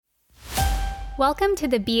Welcome to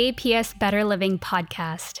the BAPS Better Living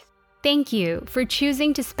podcast. Thank you for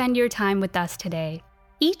choosing to spend your time with us today.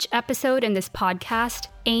 Each episode in this podcast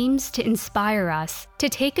aims to inspire us to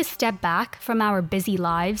take a step back from our busy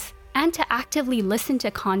lives and to actively listen to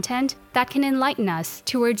content that can enlighten us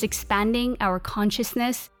towards expanding our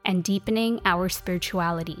consciousness and deepening our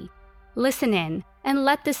spirituality. Listen in and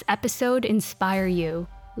let this episode inspire you.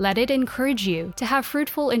 Let it encourage you to have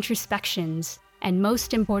fruitful introspections, and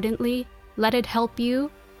most importantly, let it help you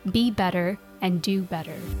be better and do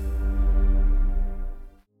better.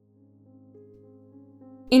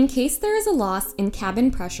 In case there is a loss in cabin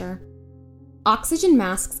pressure, oxygen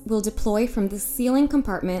masks will deploy from the ceiling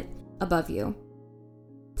compartment above you.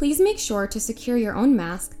 Please make sure to secure your own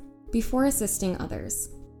mask before assisting others.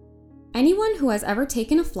 Anyone who has ever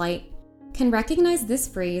taken a flight can recognize this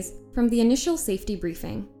phrase from the initial safety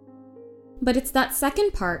briefing. But it's that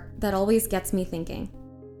second part that always gets me thinking.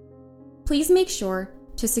 Please make sure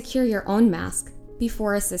to secure your own mask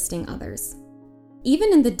before assisting others.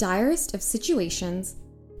 Even in the direst of situations,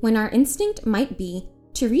 when our instinct might be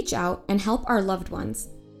to reach out and help our loved ones,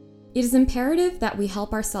 it is imperative that we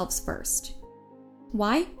help ourselves first.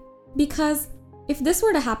 Why? Because if this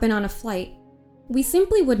were to happen on a flight, we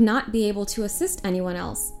simply would not be able to assist anyone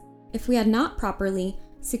else if we had not properly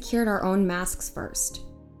secured our own masks first.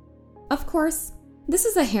 Of course, this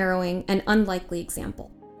is a harrowing and unlikely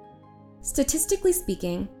example. Statistically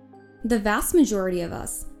speaking, the vast majority of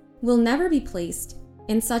us will never be placed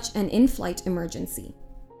in such an in-flight emergency.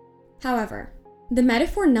 However, the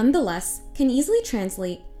metaphor nonetheless can easily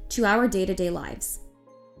translate to our day-to-day lives.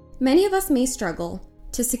 Many of us may struggle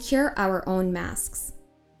to secure our own masks,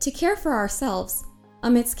 to care for ourselves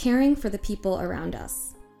amidst caring for the people around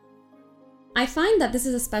us. I find that this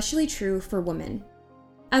is especially true for women,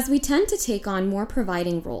 as we tend to take on more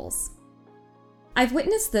providing roles. I've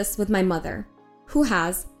witnessed this with my mother, who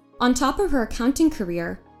has, on top of her accounting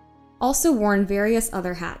career, also worn various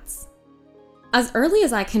other hats. As early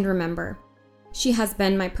as I can remember, she has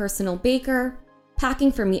been my personal baker,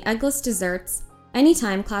 packing for me eggless desserts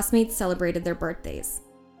anytime classmates celebrated their birthdays.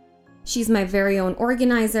 She's my very own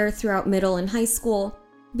organizer throughout middle and high school,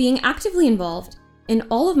 being actively involved in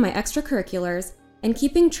all of my extracurriculars and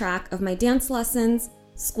keeping track of my dance lessons,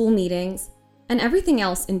 school meetings, and everything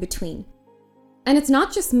else in between. And it's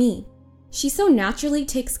not just me. She so naturally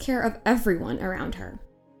takes care of everyone around her.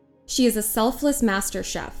 She is a selfless master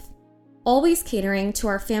chef, always catering to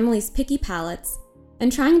our family's picky palates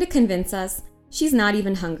and trying to convince us she's not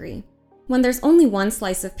even hungry when there's only one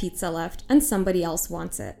slice of pizza left and somebody else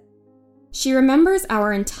wants it. She remembers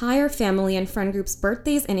our entire family and friend group's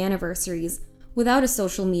birthdays and anniversaries without a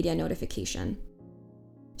social media notification.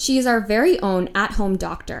 She is our very own at-home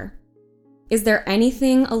doctor. Is there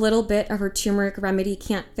anything a little bit of her turmeric remedy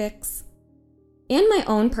can't fix? And my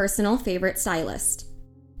own personal favorite stylist.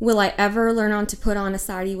 Will I ever learn on to put on a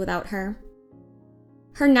sari without her?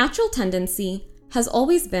 Her natural tendency has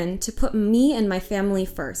always been to put me and my family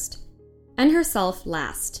first, and herself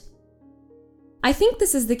last. I think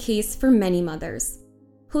this is the case for many mothers,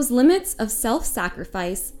 whose limits of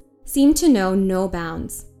self-sacrifice seem to know no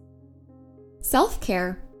bounds.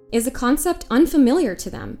 Self-care is a concept unfamiliar to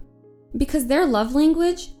them, because their love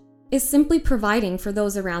language is simply providing for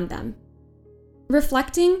those around them.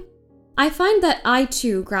 Reflecting, I find that I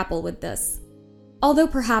too grapple with this, although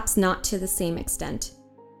perhaps not to the same extent.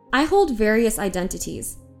 I hold various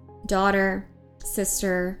identities: daughter,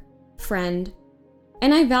 sister, friend,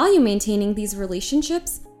 and I value maintaining these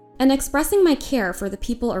relationships and expressing my care for the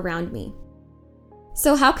people around me.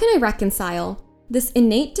 So how can I reconcile this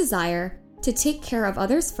innate desire to take care of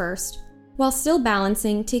others first while still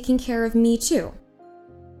balancing taking care of me too?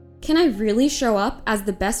 Can I really show up as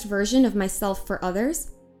the best version of myself for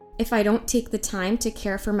others if I don't take the time to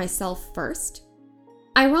care for myself first?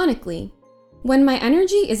 Ironically, when my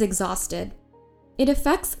energy is exhausted, it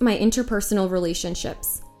affects my interpersonal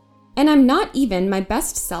relationships, and I'm not even my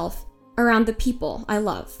best self around the people I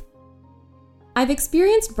love. I've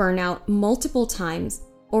experienced burnout multiple times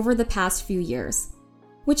over the past few years,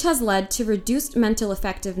 which has led to reduced mental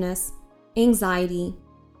effectiveness, anxiety,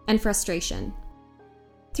 and frustration.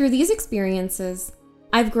 Through these experiences,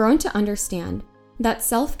 I've grown to understand that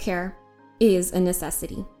self-care is a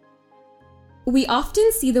necessity. We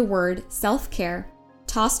often see the word self-care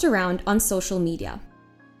tossed around on social media.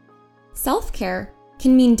 Self-care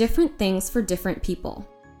can mean different things for different people.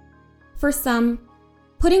 For some,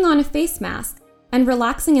 putting on a face mask and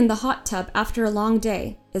relaxing in the hot tub after a long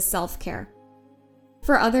day is self-care.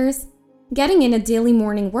 For others, getting in a daily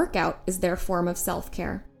morning workout is their form of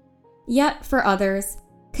self-care. Yet, for others,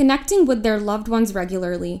 connecting with their loved ones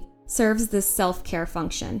regularly serves this self-care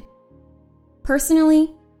function.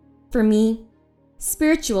 Personally, for me,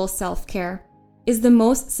 spiritual self-care is the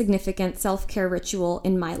most significant self-care ritual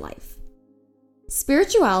in my life.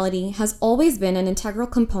 Spirituality has always been an integral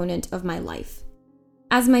component of my life,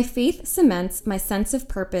 as my faith cements my sense of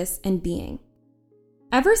purpose and being.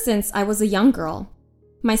 Ever since I was a young girl,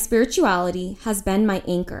 my spirituality has been my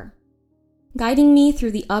anchor, guiding me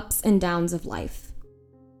through the ups and downs of life.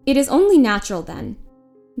 It is only natural, then,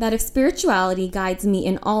 that if spirituality guides me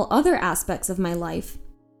in all other aspects of my life,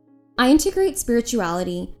 I integrate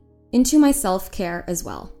spirituality into my self-care as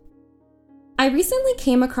well. I recently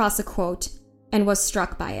came across a quote and was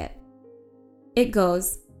struck by it. It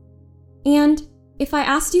goes, "And if I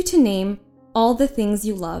asked you to name all the things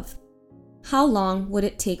you love, how long would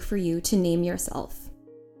it take for you to name yourself?"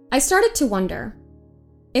 I started to wonder,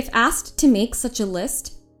 if asked to make such a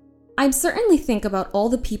list, I'd certainly think about all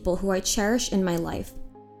the people who I cherish in my life,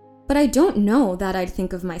 but I don't know that I'd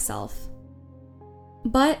think of myself.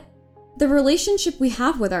 But the relationship we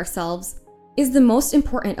have with ourselves is the most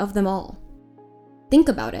important of them all. Think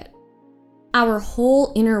about it. Our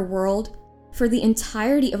whole inner world for the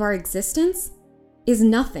entirety of our existence is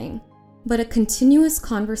nothing but a continuous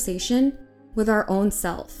conversation with our own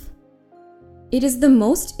self. It is the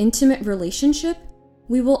most intimate relationship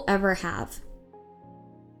we will ever have.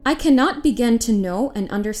 I cannot begin to know and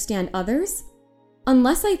understand others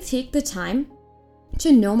unless I take the time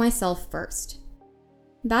to know myself first.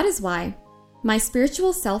 That is why my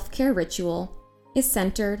spiritual self-care ritual is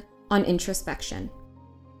centered on introspection.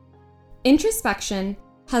 Introspection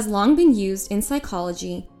has long been used in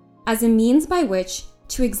psychology as a means by which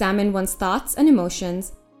to examine one's thoughts and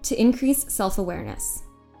emotions to increase self-awareness.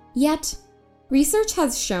 Yet, research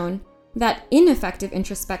has shown that ineffective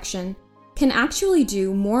introspection can actually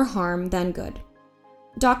do more harm than good.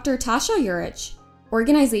 Dr. Tasha Eurich,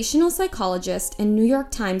 organizational psychologist and New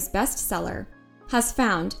York Times bestseller, has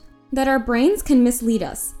found that our brains can mislead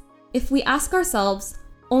us if we ask ourselves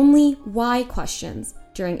only why questions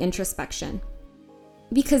during introspection.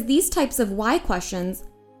 Because these types of why questions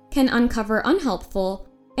can uncover unhelpful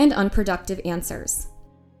and unproductive answers.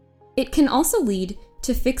 It can also lead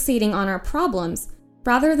to fixating on our problems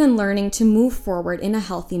rather than learning to move forward in a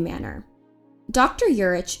healthy manner. Dr.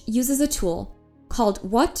 Eurich uses a tool called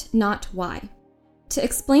What Not Why to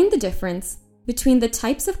explain the difference between the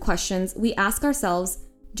types of questions we ask ourselves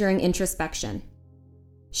during introspection.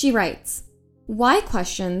 She writes, "Why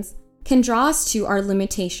questions can draw us to our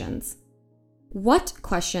limitations. What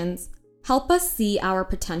questions help us see our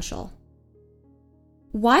potential.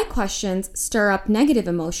 Why questions stir up negative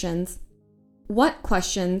emotions. What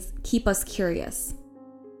questions keep us curious.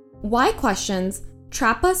 Why questions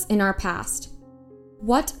trap us in our past.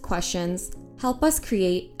 What questions help us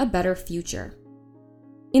create a better future."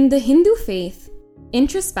 In the Hindu faith,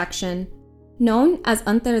 introspection, known as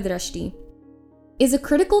Antardrashti, is a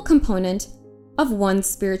critical component of one's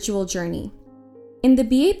spiritual journey. In the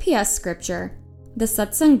BAPS scripture, the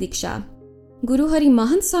Satsang Diksha, Guru Hari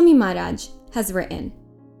Mahant Swami Maharaj has written,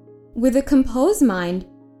 "With a composed mind,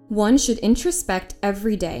 one should introspect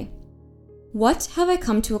every day. What have I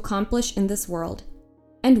come to accomplish in this world,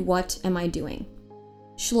 and what am I doing?"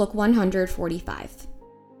 Shlok 145.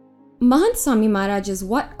 Mahant Swami Maharaj's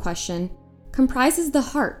what question comprises the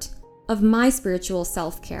heart of my spiritual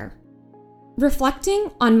self-care.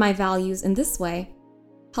 Reflecting on my values in this way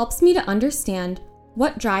helps me to understand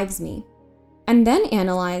what drives me, and then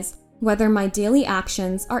analyze whether my daily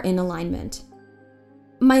actions are in alignment.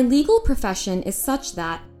 My legal profession is such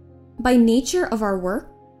that, by nature of our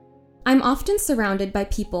work, I'm often surrounded by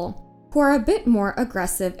people who are a bit more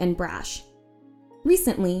aggressive and brash.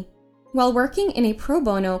 Recently, while working in a pro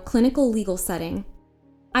bono clinical legal setting,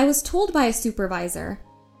 I was told by a supervisor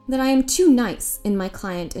that I am too nice in my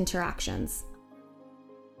client interactions.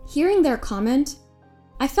 Hearing their comment,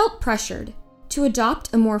 I felt pressured to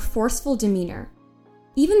adopt a more forceful demeanor,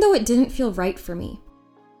 even though it didn't feel right for me.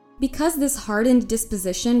 Because this hardened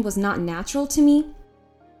disposition was not natural to me,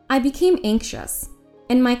 I became anxious,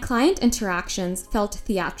 and my client interactions felt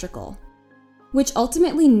theatrical, which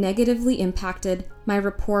ultimately negatively impacted my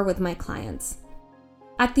rapport with my clients.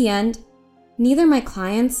 At the end, neither my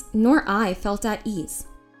clients nor I felt at ease.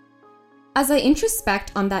 As I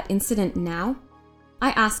introspect on that incident now,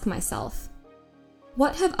 I ask myself,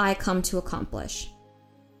 what have I come to accomplish?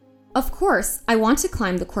 Of course, I want to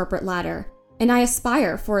climb the corporate ladder, and I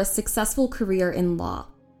aspire for a successful career in law.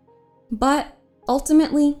 But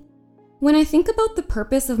ultimately, when I think about the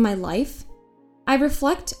purpose of my life, I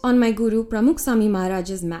reflect on my Guru Pramukh Swami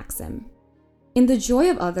Maharaj's maxim, "In the joy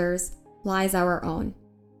of others lies our own."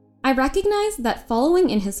 I recognize that following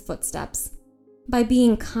in his footsteps, by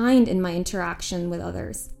being kind in my interaction with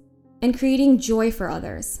others and creating joy for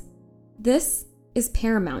others, this is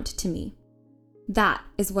paramount to me. That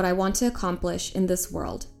is what I want to accomplish in this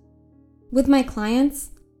world. With my clients,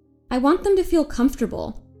 I want them to feel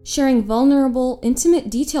comfortable sharing vulnerable, intimate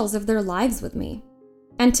details of their lives with me.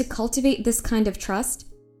 And to cultivate this kind of trust,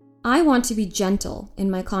 I want to be gentle in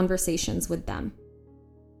my conversations with them.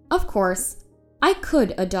 Of course, I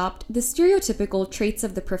could adopt the stereotypical traits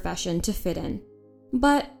of the profession to fit in,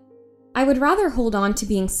 but I would rather hold on to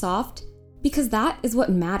being soft because that is what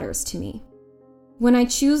matters to me. When I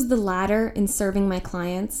choose the latter in serving my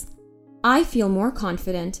clients, I feel more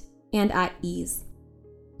confident and at ease.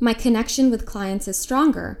 My connection with clients is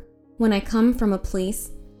stronger when I come from a place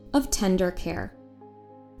of tender care.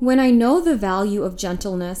 When I know the value of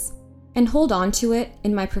gentleness and hold on to it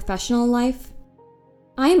in my professional life,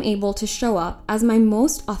 I am able to show up as my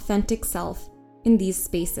most authentic self in these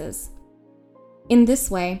spaces. In this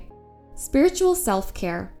way, spiritual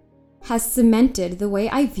self-care has cemented the way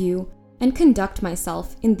I view and conduct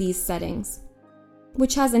myself in these settings,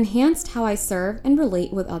 which has enhanced how I serve and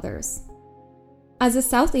relate with others. As a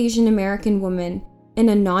South Asian American woman in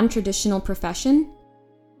a non-traditional profession,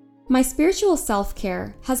 my spiritual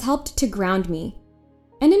self-care has helped to ground me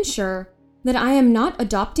and ensure that I am not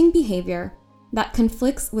adopting behavior that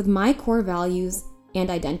conflicts with my core values and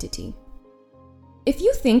identity. If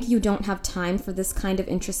you think you don't have time for this kind of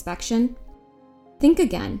introspection, think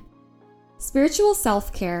again. Spiritual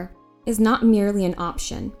self-care is not merely an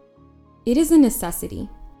option. It is a necessity.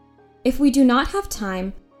 If we do not have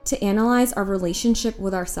time to analyze our relationship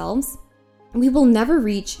with ourselves, we will never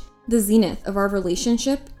reach the zenith of our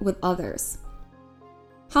relationship with others.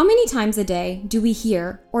 How many times a day do we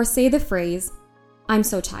hear or say the phrase, "I'm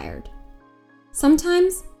so tired"?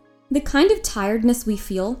 Sometimes, the kind of tiredness we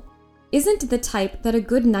feel isn't the type that a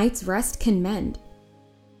good night's rest can mend.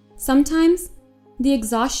 Sometimes, the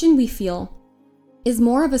exhaustion we feel is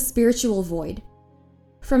more of a spiritual void,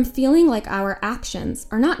 from feeling like our actions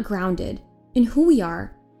are not grounded in who we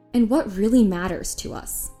are and what really matters to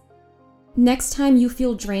us. Next time you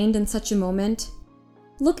feel drained in such a moment,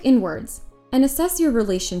 look inwards and assess your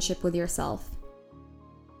relationship with yourself.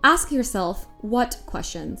 Ask yourself what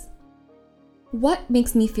questions. What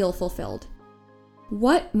makes me feel fulfilled?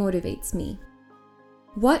 What motivates me?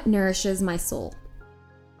 What nourishes my soul?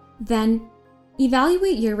 Then,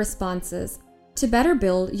 evaluate your responses to better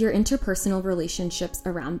build your interpersonal relationships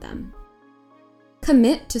around them.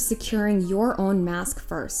 Commit to securing your own mask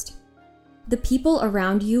first. The people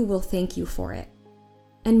around you will thank you for it.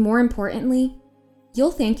 And more importantly,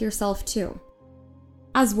 you'll thank yourself too.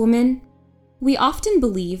 As women, we often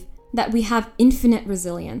believe that we have infinite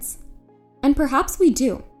resilience, and perhaps we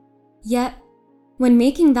do. Yet, when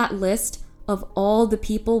making that list of all the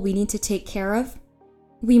people we need to take care of,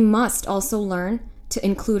 we must also learn to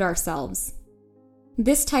include ourselves.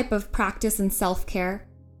 This type of practice and self-care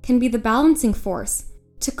can be the balancing force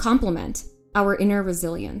to complement our inner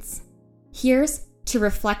resilience. Here's to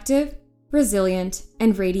reflective, resilient,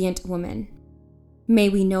 and radiant women. May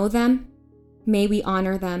we know them, may we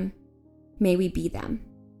honor them, may we be them.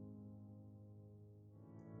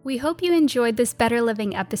 We hope you enjoyed this Better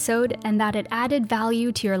Living episode and that it added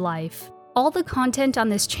value to your life. All the content on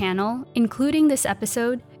this channel, including this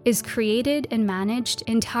episode, is created and managed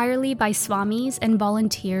entirely by Swamis and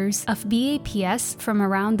volunteers of BAPS from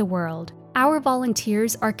around the world. Our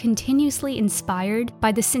volunteers are continuously inspired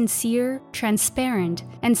by the sincere, transparent,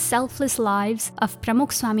 and selfless lives of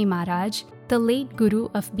Pramukh Swami Maharaj, the late Guru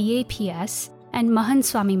of BAPS, and Mahant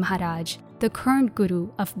Swami Maharaj, the current Guru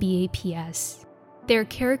of BAPS. Their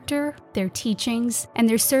character, their teachings, and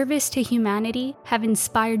their service to humanity have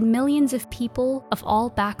inspired millions of people of all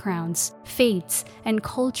backgrounds, faiths, and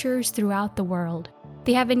cultures throughout the world.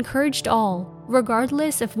 They have encouraged all,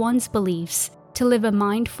 regardless of one's beliefs, to live a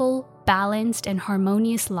mindful, balanced, and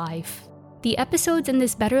harmonious life. The episodes in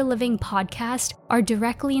this Better Living podcast are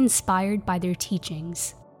directly inspired by their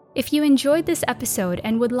teachings. If you enjoyed this episode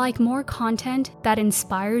and would like more content that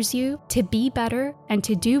inspires you to be better and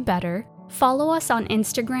to do better, follow us on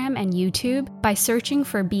Instagram and YouTube by searching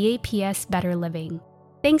for BAPS Better Living.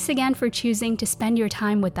 Thanks again for choosing to spend your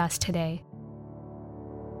time with us today.